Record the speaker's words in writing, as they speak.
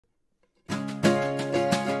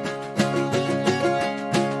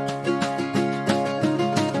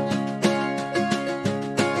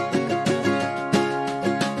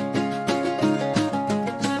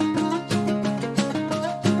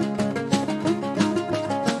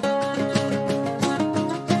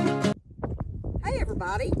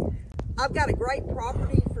I've got a great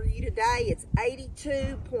property for you today. It's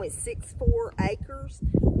 82.64 acres.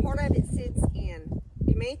 Part of it sits in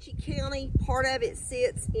Comanche County, part of it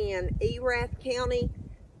sits in Erath County.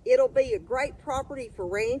 It'll be a great property for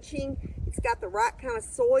ranching. It's got the right kind of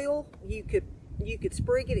soil. You could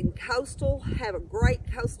sprig it in coastal, have a great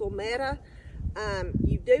coastal meadow.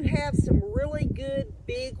 You do have some really good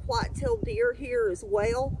big white-tailed deer here as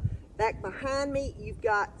well. Back behind me, you've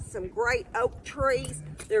got some great oak trees.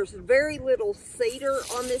 There's very little cedar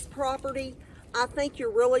on this property. I think you're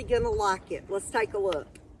really gonna like it. Let's take a look.